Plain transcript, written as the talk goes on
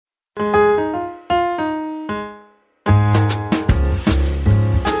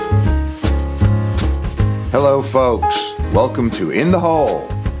Hello, folks. Welcome to In the Hole,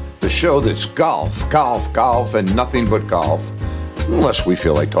 the show that's golf, golf, golf, and nothing but golf, unless we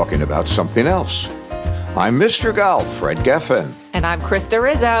feel like talking about something else. I'm Mr. Golf, Fred Krista. And I'm Krista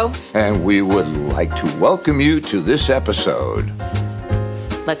Rizzo. And we would like to welcome you to this episode.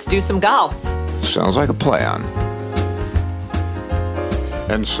 Let's do some golf. Sounds like a plan.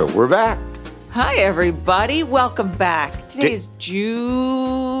 And so we're back. Hi, everybody. Welcome back. Today's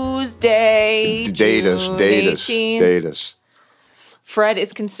Tuesday, Date us. Fred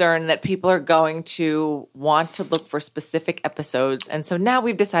is concerned that people are going to want to look for specific episodes, and so now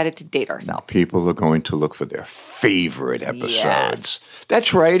we've decided to date ourselves. People are going to look for their favorite episodes. Yes.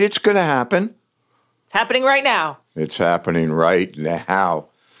 That's right. It's going to happen. It's happening right now. It's happening right now.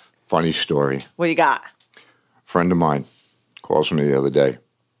 Funny story. What do you got? Friend of mine calls me the other day.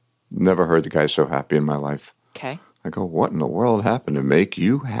 Never heard the guy so happy in my life. Okay. I go, what in the world happened to make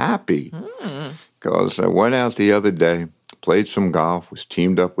you happy? Because I went out the other day, played some golf, was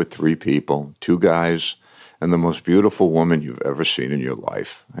teamed up with 3 people, 2 guys, and the most beautiful woman you've ever seen in your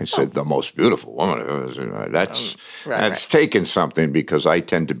life. I said, the most beautiful woman? That's taking something, because I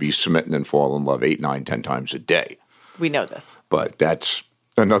tend to be smitten and fall in love 8, 9, 10 times a day. We know this. But that's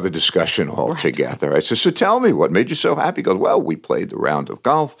another discussion altogether. Right. I said, so tell me, what made you so happy? He goes, well, we played the round of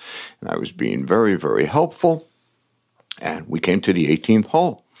golf, and I was being very, very helpful. And we came to the 18th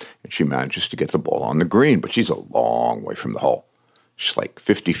hole, and she manages to get the ball on the green, but she's a long way from the hole. She's like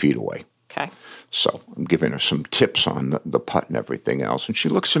 50 feet away. Okay. So I'm giving her some tips on the putt and everything else. And she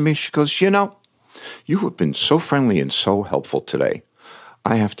looks at me, she goes, you have been so friendly and so helpful today.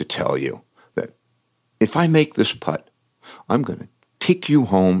 I have to tell you that if I make this putt, I'm going to take you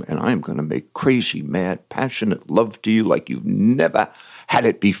home, and I'm going to make crazy, mad, passionate love to you like you've never had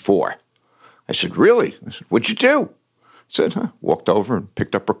it before. I said, really? I said, what'd you do? I said, walked over and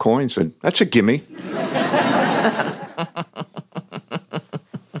picked up her coin, said, that's a gimme.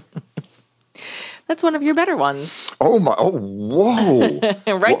 That's one of your better ones. Oh, whoa.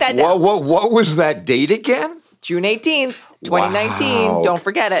 Write that down. What was that date again? June 18th, 2019. Wow. Don't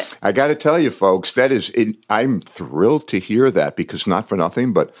forget it. I got to tell you, folks, I'm thrilled to hear that, because not for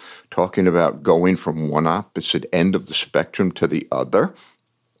nothing, but talking about going from one opposite end of the spectrum to the other.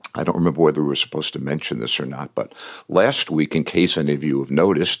 I don't remember whether we were supposed to mention this or not, but last week, in case any of you have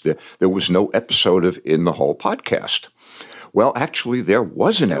noticed, there was no episode of In the Hole podcast. Well, actually, there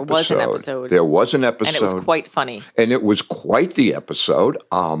was an episode. There was an episode. And it was quite funny. And it was quite the episode.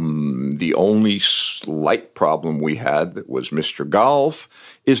 The only slight problem we had that was Mr. Golf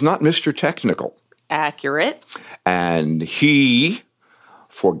is not Mr. Technical. Accurate. And he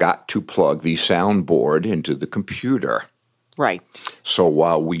forgot to plug the soundboard into the computer. Right. So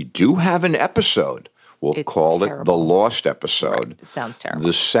while we do have an episode, we'll call it the lost episode. Right. It sounds terrible. The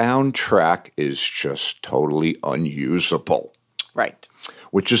soundtrack is just totally unusable. Right.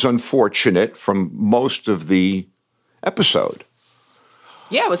 Which is unfortunate from most of the episode.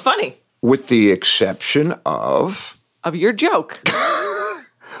 Yeah, it was funny. With the exception of your joke.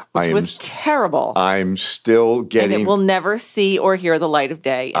 Which was terrible. I'm still getting... And it will never see or hear the light of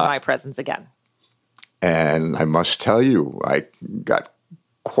day in my presence again. And I must tell you, I got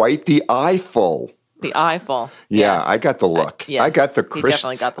quite the eyeful. The eyeful. Yeah, yes. I got the look. Yes. I got the He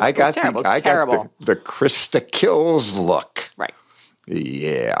definitely got the look. It was terrible. The Krista Kills look. Right.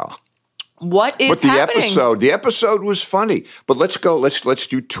 Yeah. What is happening? The episode was funny. But let's go. Let's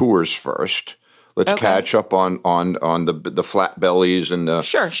do tours first. Let's catch up on the flat bellies and the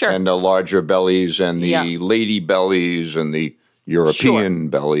sure. and the larger bellies and the lady bellies and the European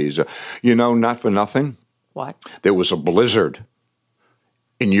bellies. Not for nothing. What? There was a blizzard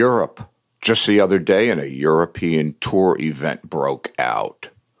in Europe just the other day, and a European tour event broke out.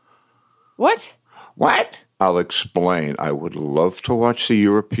 What? I'll explain. I would love to watch the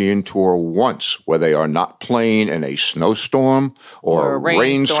European tour once, where they are not playing in a snowstorm or a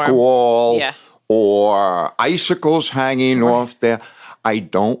rain squall or icicles hanging off there. I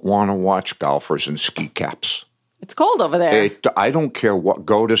don't want to watch golfers in ski caps. It's cold over there. I don't care what.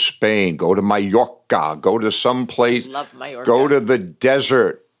 Go to Spain. Go to Mallorca. Go to some place. Love Mallorca. Go to the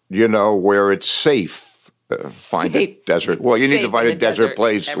desert, where it's safe. Find a desert. Well, you need to find a desert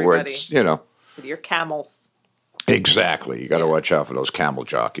place where it's, With your camels. Exactly. You got to watch out for those camel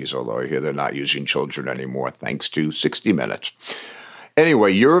jockeys, although I hear they're not using children anymore, thanks to 60 Minutes.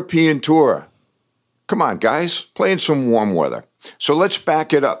 Anyway, European tour. Come on, guys. Play in some warm weather. So let's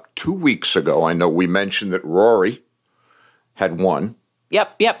back it up. 2 weeks ago, I know we mentioned that Rory had won.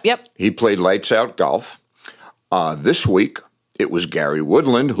 Yep. He played lights out golf. This week, it was Gary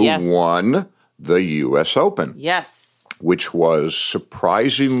Woodland who won the U.S. Open. Yes. which was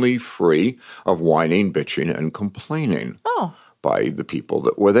surprisingly free of whining, bitching, and complaining. Oh. By the people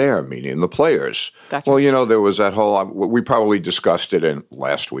that were there, meaning the players. Gotcha. Well, there was that whole, we probably discussed it in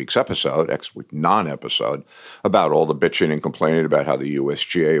last week's episode, non-episode, about all the bitching and complaining about how the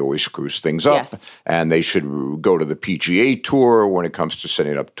USGA always screws things up. Yes. And they should go to the PGA Tour when it comes to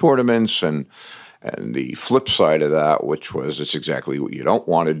setting up tournaments. And the flip side of that, which was it's exactly what you don't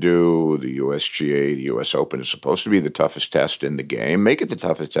want to do. The USGA, the US Open is supposed to be the toughest test in the game. Make it the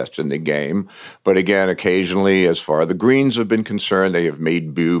toughest test in the game. But again, occasionally, as far as the greens have been concerned, they have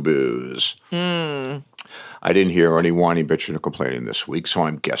made boo-boos. I didn't hear any whining, bitching, or complaining this week, so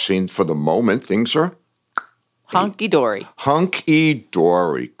I'm guessing for the moment things are hunky-dory.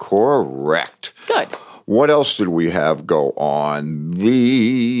 Hunky-dory, correct. Good. What else did we have go on?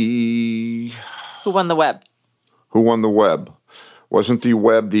 Who won the web? Who won the web? Wasn't the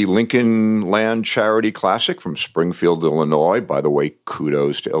web the Lincoln Land Charity Classic from Springfield, Illinois? By the way,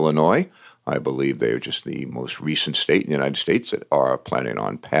 kudos to Illinois. I believe they are just the most recent state in the United States that are planning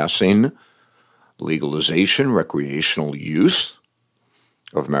on passing legalization, recreational use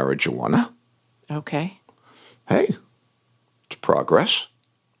of marijuana. Okay. Hey, it's progress.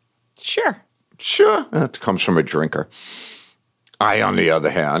 Sure. Sure. It comes from a drinker. I, on the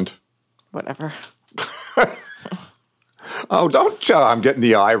other hand... Whatever. Oh, don't I'm getting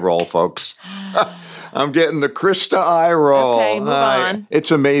the eye roll, folks. I'm getting the Krista eye roll. Okay, move on.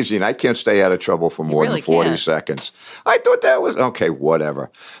 It's amazing. I can't stay out of trouble for more really than 40 can't. seconds. I thought that was... Okay,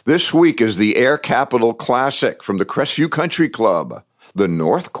 whatever. This week is the Air Capital Classic from the Crestview Country Club. The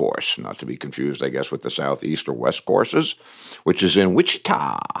North Course, not to be confused, I guess, with the Southeast or West courses, which is in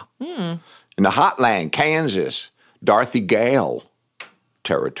Wichita. In the Hotland, Kansas. Dorothy Gale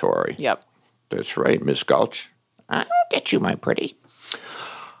territory. Yep. That's right, Miss Gulch. I'll get you, my pretty.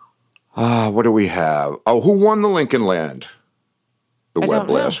 What do we have? Oh, who won the Lincoln Land? The web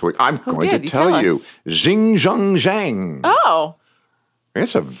last week. I'm going to tell you. Xing Zheng Zhang. Oh.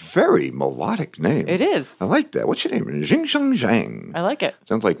 It's a very melodic name. It is. I like that. What's your name? Xing Zheng Zhang. I like it.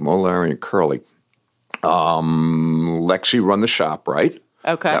 Sounds like Molar and Curly. Lexi run the shop, right?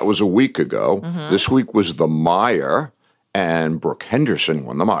 Okay. That was a week ago. This week was the Meyer, and Brooke Henderson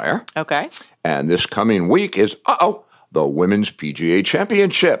won the Meyer. Okay. And this coming week is, the Women's PGA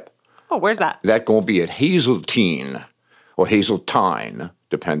Championship. Oh, where's that? That going to be at Hazeltine, or Hazeltine,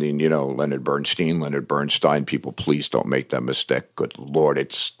 depending, Leonard Bernstein. People, please don't make that mistake. Good Lord,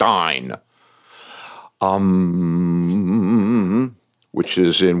 it's Stein. Which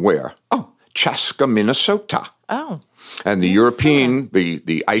is in where? Oh, Chaska, Minnesota. Oh. And the European,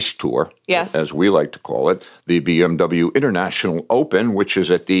 the ICE Tour, yes, as we like to call it, the BMW International Open, which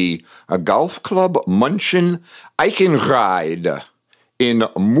is at the Golf Club München Eichenried in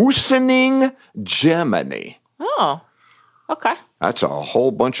Musening, Germany. Oh, okay. That's a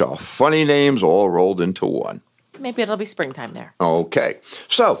whole bunch of funny names all rolled into one. Maybe it'll be springtime there. Okay.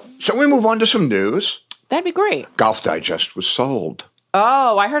 So, shall we move on to some news? That'd be great. Golf Digest was sold.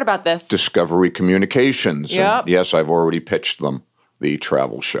 Oh, I heard about this. Discovery Communications. Yep. And yes, I've already pitched them, the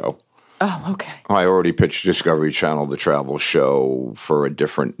travel show. Oh, okay. I already pitched Discovery Channel, the travel show, for a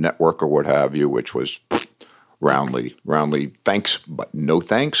different network or what have you, which was roundly thanks, but no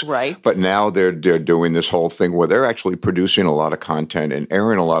thanks. Right. But now they're doing this whole thing where they're actually producing a lot of content and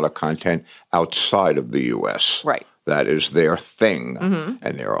airing a lot of content outside of the U.S. Right. That is their thing.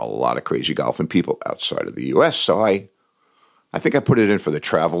 And there are a lot of crazy golfing people outside of the U.S. So I think I put it in for the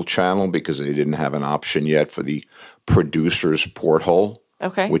Travel Channel because they didn't have an option yet for the producer's porthole,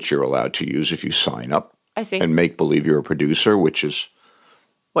 Okay. which you're allowed to use if you sign up. I see. And make believe you're a producer, which is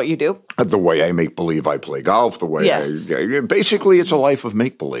What you do? the way I make believe I play golf, the way Yes. basically it's a life of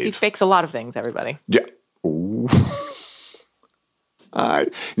make He believe. fakes a lot of things, everybody. Yeah. Ooh.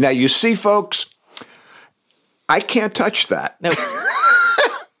 Now you see, folks, I can't touch that. Nope.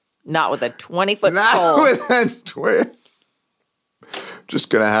 Not with a 20-foot Not pole. with a twin. Just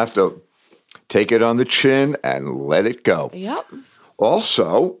gonna have to take it on the chin and let it go. Yep.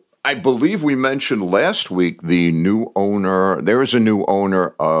 Also, I believe we mentioned last week the new owner. There is a new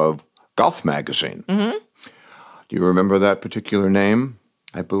owner of Golf Magazine. Do you remember that particular name?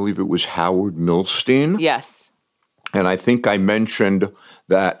 I believe it was Howard Milstein. Yes. And I think I mentioned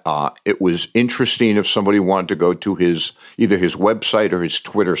that it was interesting if somebody wanted to go to either his website or his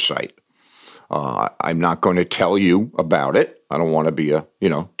Twitter site. I'm not going to tell you about it. I don't want to be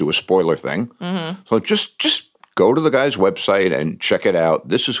do a spoiler thing. So just go to the guy's website and check it out.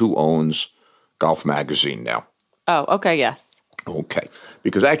 This is who owns Golf Magazine now. Oh, okay, yes. Okay.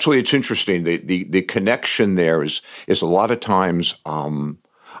 Because actually it's interesting. The connection there is a lot of times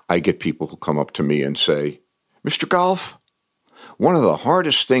I get people who come up to me and say, Mr. Golf, one of the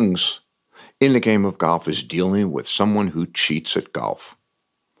hardest things in the game of golf is dealing with someone who cheats at golf.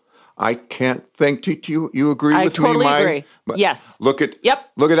 I can't think. Do you agree with me? I totally agree. Yes. Look at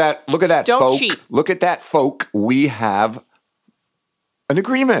Yep. Look at that. Look at that, Don't folk. cheat. Look at that, folk. We have an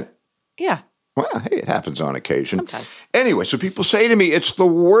agreement. Yeah. Well, hey, it happens on occasion. Sometimes. Anyway, so people say to me, it's the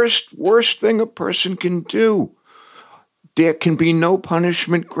worst thing a person can do. There can be no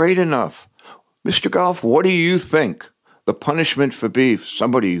punishment great enough. Mr. Golf, what do you think the punishment for beef,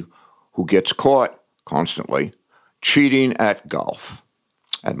 somebody who gets caught constantly cheating at golf?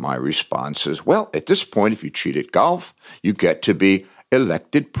 And my response is, well, at this point, if you cheat at golf, you get to be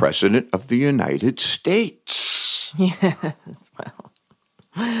elected president of the United States. Yes. Well,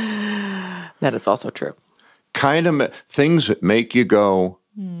 that is also true. Kind of things that make you go,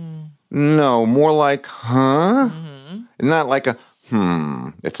 no, more like, huh? Mm-hmm. Not like a,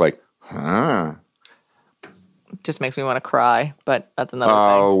 It's like, huh? It just makes me want to cry, but that's another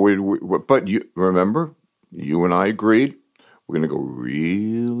thing. But you remember, you and I agreed, we're going to go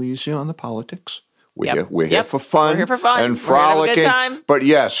real easy on the politics. We're here for fun. We're here for fun. And We're here to have a frolicking. good time. But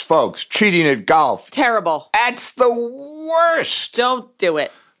yes, folks, cheating at golf. Terrible. That's the worst. Don't do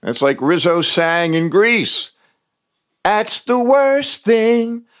it. It's like Rizzo sang in Greece. That's the worst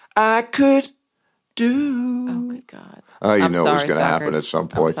thing I could do. Oh, good God. You I'm know it was sorry, going to happen Stockard. at some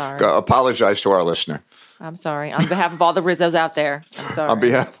point. I'm sorry. Apologize to our listener. I'm sorry. On behalf of all the Rizzos out there, I'm sorry. On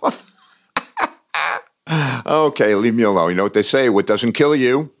behalf Okay, leave me alone. You know what they say? What doesn't kill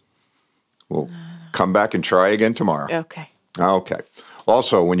you will come back and try again tomorrow. Okay. Okay.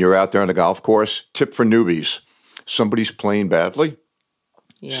 Also, when you're out there on the golf course, tip for newbies. Somebody's playing badly,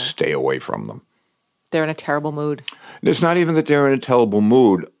 stay away from them. They're in a terrible mood. It's not even that they're in a terrible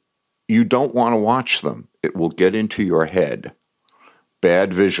mood. You don't want to watch them. It will get into your head.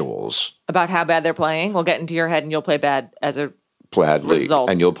 Bad visuals. About how bad they're playing will get into your head and you'll play bad as a Badly, result.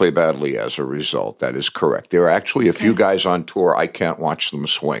 and you'll play badly as a result. That is correct. There are actually a few guys on tour, I can't watch them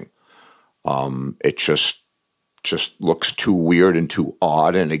swing. It just looks too weird and too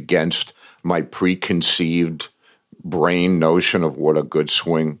odd and against my preconceived brain notion of what a good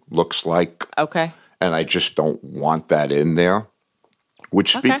swing looks like. Okay. And I just don't want that in there.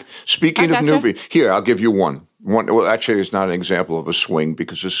 Which speaking I of gotcha. newbie, here, I'll give you one. Well, actually, it's not an example of a swing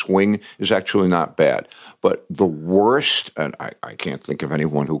because a swing is actually not bad. But the worst, and I can't think of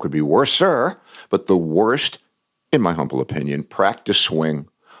anyone who could be worser, but the worst, in my humble opinion, practice swing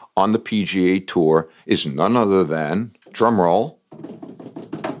on the PGA Tour is none other than, drumroll,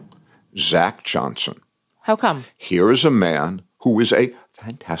 Zach Johnson. How come? Here is a man who is a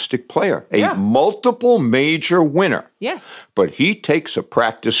fantastic player, a multiple major winner. Yes. But he takes a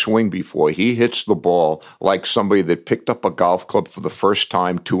practice swing before he hits the ball like somebody that picked up a golf club for the first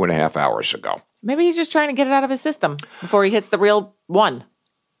time 2.5 hours ago. Maybe he's just trying to get it out of his system before he hits the real one.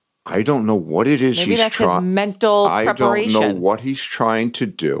 I don't know what it is Maybe he's that's trying. his mental preparation. I don't know what he's trying to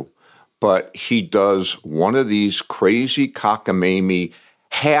do, but he does one of these crazy cockamamie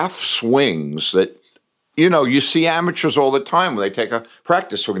half swings that, you know, you see amateurs all the time when they take a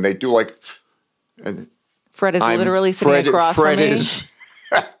practice swing. They do like... And Fred is literally sitting across from me,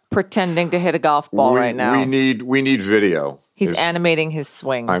 pretending to hit a golf ball right now. We need video. He's animating his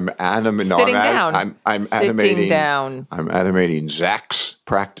swing. I'm animating. Sitting down. I'm Sitting animating down. I'm animating Zach's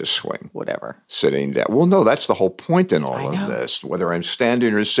practice swing. Whatever. Sitting down. Well, no, that's the whole point in all of this. Whether I'm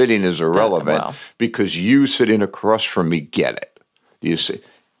standing or sitting is irrelevant because you sitting across from me get it. Do you see?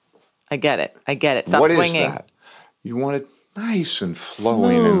 I get it. Stop what swinging. What is that? You want it nice and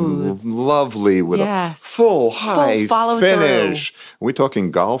flowing and lovely with a full high finish. Are we talking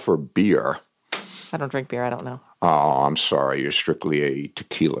golf or beer? I don't drink beer. I don't know. Oh, I'm sorry. You're strictly a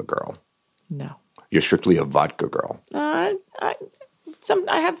tequila girl. No. You're strictly a vodka girl. I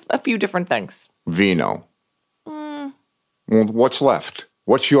have a few different things. Vino. Well, what's left?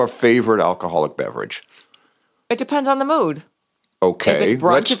 What's your favorite alcoholic beverage? It depends on the mood. Okay. If it's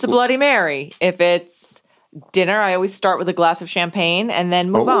brunch, it's a Bloody Mary. If it's dinner, I always start with a glass of champagne and then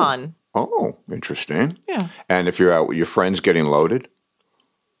move on. Oh, interesting. Yeah. And if you're out with your friends getting loaded?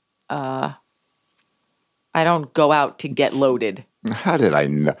 I don't go out to get loaded. How did I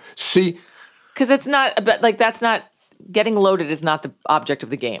know? See? Because it's not, but like that's not, getting loaded is not the object of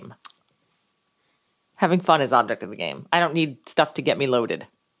the game. Having fun is object of the game. I don't need stuff to get me loaded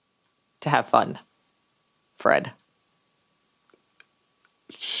to have fun. Fred.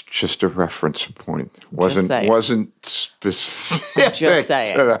 It's just a reference point. Wasn't specific. Just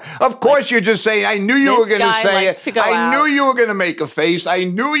saying. Of course, you're just saying. I knew you were going to say it. I knew you were going to make a face. I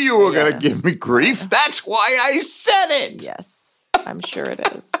knew you were going to give me grief. That's why I said it. Yes, I'm sure it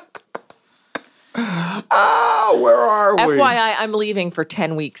is. Oh, where are we? FYI, I'm leaving for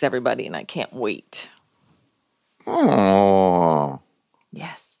 10 weeks, everybody, and I can't wait. Oh.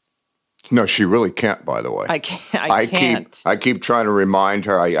 Yes. No, she really can't, by the way. I can't. I can't. I keep trying to remind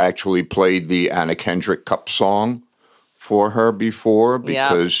her. I actually played the Anna Kendrick Cup song for her before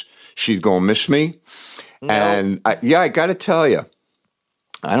because she's going to miss me. Nope. And I got to tell you,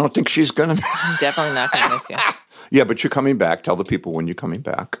 I don't think she's going to. I'm definitely not going to miss you. Yeah, but you're coming back. Tell the people when you're coming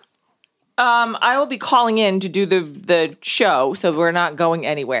back. I will be calling in to do the show, so we're not going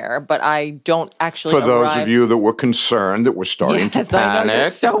anywhere. But I don't actually. For those of you that were concerned that we're starting to panic, I know you're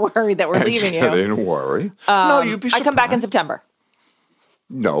so worried that we're leaving you. Didn't worry. No, you'd be surprised. I come back in September.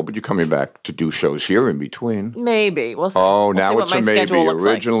 No, but you're coming back to do shows here in between. Maybe. We'll see. Oh, now it's a maybe.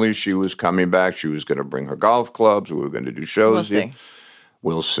 Originally, like. She was coming back. She was going to bring her golf clubs. We were going to do shows. We'll see.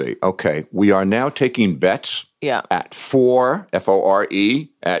 We'll see. Okay. We are now taking bets at 4, F-O-R-E,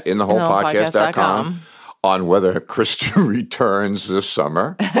 at inthewholepodcast.com on whether Krista returns this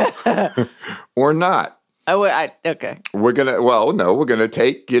summer or not. Oh, okay. We're going to, we're going to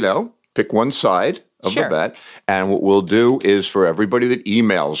take, pick one side of the bet. And what we'll do is for everybody that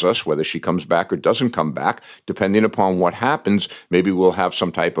emails us, whether she comes back or doesn't come back, depending upon what happens, maybe we'll have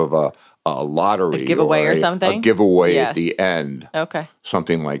some type of a lottery. A giveaway or something? A giveaway at the end. Okay.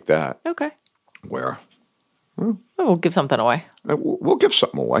 Something like that. Okay. Where? We'll give something away. We'll give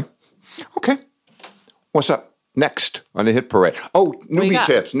something away. Okay. What's up next on the hit parade? Oh, newbie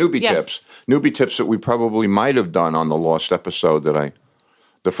tips. Newbie tips that we probably might have done on the lost episode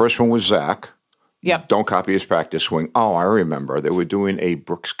the first one was Zach. Yep. Don't copy his practice swing. Oh, I remember. They were doing a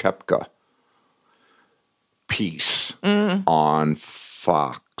Brooks Koepka piece on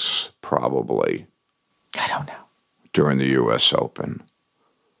Fox, probably. I don't know. During the U.S. Open.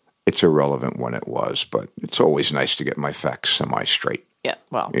 It's irrelevant when it was, but it's always nice to get my facts semi-straight. Yeah,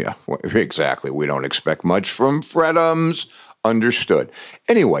 well. Yeah, exactly. We don't expect much from Fredums. Understood.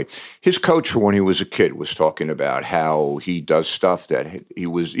 Anyway, his coach when he was a kid was talking about how he does stuff that he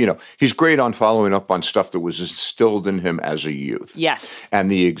was, he's great on following up on stuff that was instilled in him as a youth. Yes.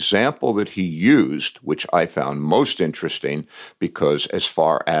 And the example that he used, which I found most interesting, because as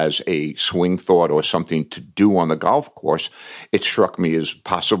far as a swing thought or something to do on the golf course, it struck me as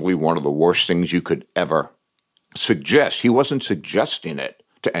possibly one of the worst things you could ever suggest. He wasn't suggesting it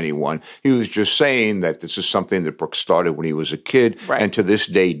to anyone. He was just saying that this is something that Brooks started when he was a kid and to this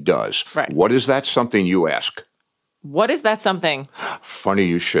day does. Right. What is that something, you ask? What is that something? Funny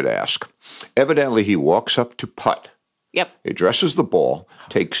you should ask. Evidently, he walks up to putt. Yep. Addresses the ball,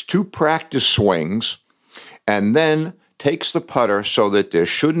 takes 2 practice swings, and then takes the putter so that there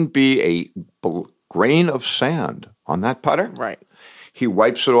shouldn't be a grain of sand on that putter. Right. He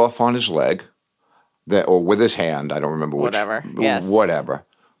wipes it off on his leg, or with his hand. I don't remember which. Whatever. Yes. Whatever.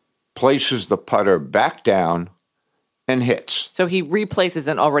 Places the putter back down and hits. So he replaces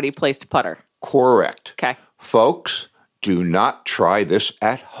an already placed putter. Correct. Okay. Folks, do not try this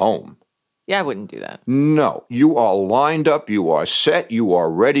at home. Yeah, I wouldn't do that. No. You are lined up. You are set. You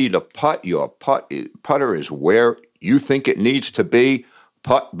are ready to putt. Your putter is where you think it needs to be.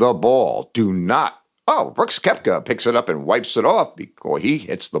 Putt the ball. Do not. Oh, Brooks Koepka picks it up and wipes it off before he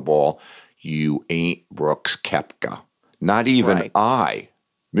hits the ball. You ain't Brooks Koepka. Not even I,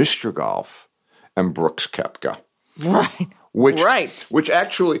 Mr. Golf, am Brooks Koepka. Right. Which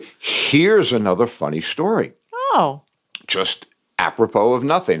actually, here's another funny story. Oh. Just apropos of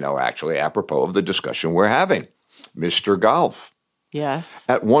nothing. No, actually, apropos of the discussion we're having. Mr. Golf. Yes.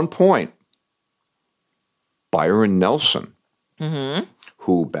 At one point, Byron Nelson,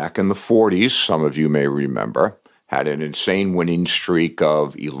 who back in the 40s, some of you may remember, had an insane winning streak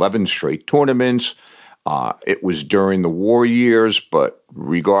of 11 straight tournaments. It was during the war years, but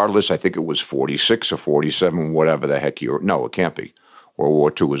regardless, I think it was 46 or 47, whatever the heck no, it can't be. World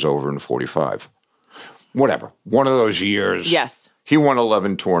War II was over in 45. Whatever. One of those years. Yes. He won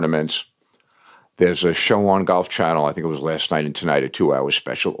 11 tournaments. There's a show on Golf Channel, I think it was last night and tonight, a 2-hour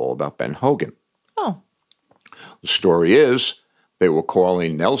special all about Ben Hogan. Oh. The story is they were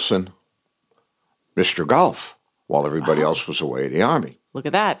calling Nelson Mr. Golf while everybody else was away in the Army. Look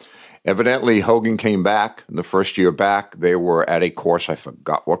at that. Evidently, Hogan came back. In the first year back, they were at a course. I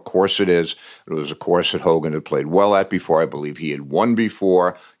forgot what course it is. It was a course that Hogan had played well at before. I believe he had won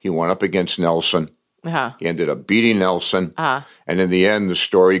before. He went up against Nelson. Uh-huh. He ended up beating Nelson. Uh-huh. And in the end, the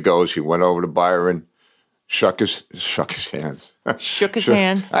story goes, he went over to Byron, shook his hands. Shook his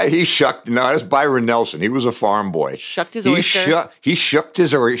hand? He shucked. No, that's Byron Nelson. He was a farm boy. Shucked his oyster? He shucked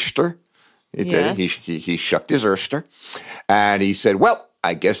his oyster. Yes. He shucked his oyster. And he said, well,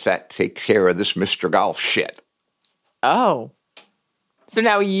 I guess that takes care of this Mr. Golf shit. Oh. So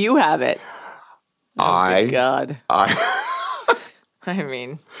now you have it. Good God. I I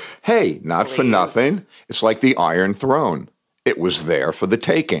mean, hey, not for please. nothing. It's like the Iron Throne. It was there for the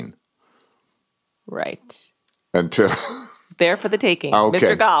taking. right. Until There for the taking. Okay.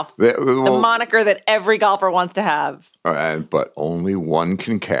 Mr. Golf. The moniker that every golfer wants to have. but only one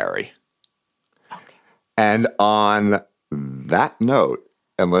can carry. Okay. And on that note,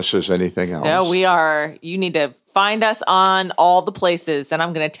 unless there's anything else. No, you need to find us on all the places, and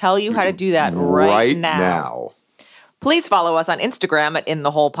I'm going to tell you how to do that right now. Please follow us on Instagram at In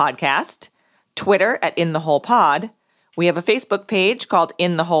the Hole Podcast, Twitter at In the Hole Pod. We have a Facebook page called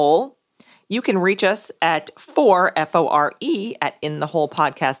In the Hole. You can reach us at FORE at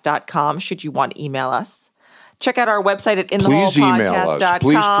intheholepodcast.com should you want to email us. Check out our website at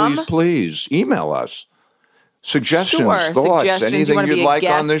intheholepodcast.com. Please email us. Suggestions, thoughts, anything you you'd like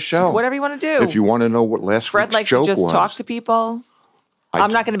on the show. Whatever you want to do. If you want to know what last Fred week's likes joke to just was. talk to people.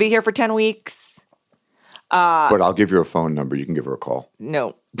 I'm not going to be here for 10 weeks. But I'll give you a phone number. You can give her a call.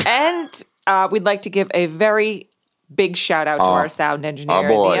 No. And we'd like to give a very big shout out to our sound engineer,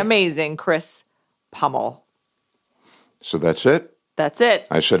 the amazing Chris Pummel. So that's it? That's it.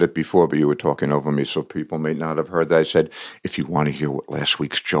 I said it before, but you were talking over me, so people may not have heard that. I said, if you want to hear what last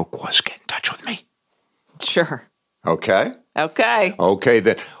week's joke was, get in touch with me. Sure. Okay? Okay. Okay,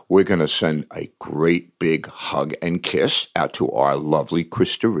 then we're going to send a great big hug and kiss out to our lovely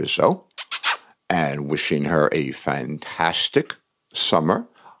Krista Rizzo and wishing her a fantastic summer.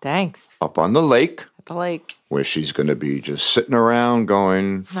 Thanks. Up on the lake. At the lake. Where she's going to be just sitting around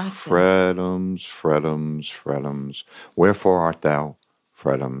going, Nothing. Fredums, Fredums, Fredums. Wherefore art thou,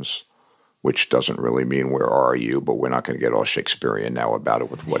 Fredums? Which doesn't really mean where are you, but we're not going to get all Shakespearean now about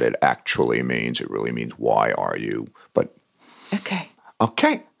it with what it actually means. It really means why are you? But Okay.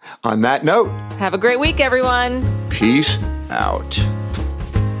 okay. On that note, Have a great week, everyone. peace out.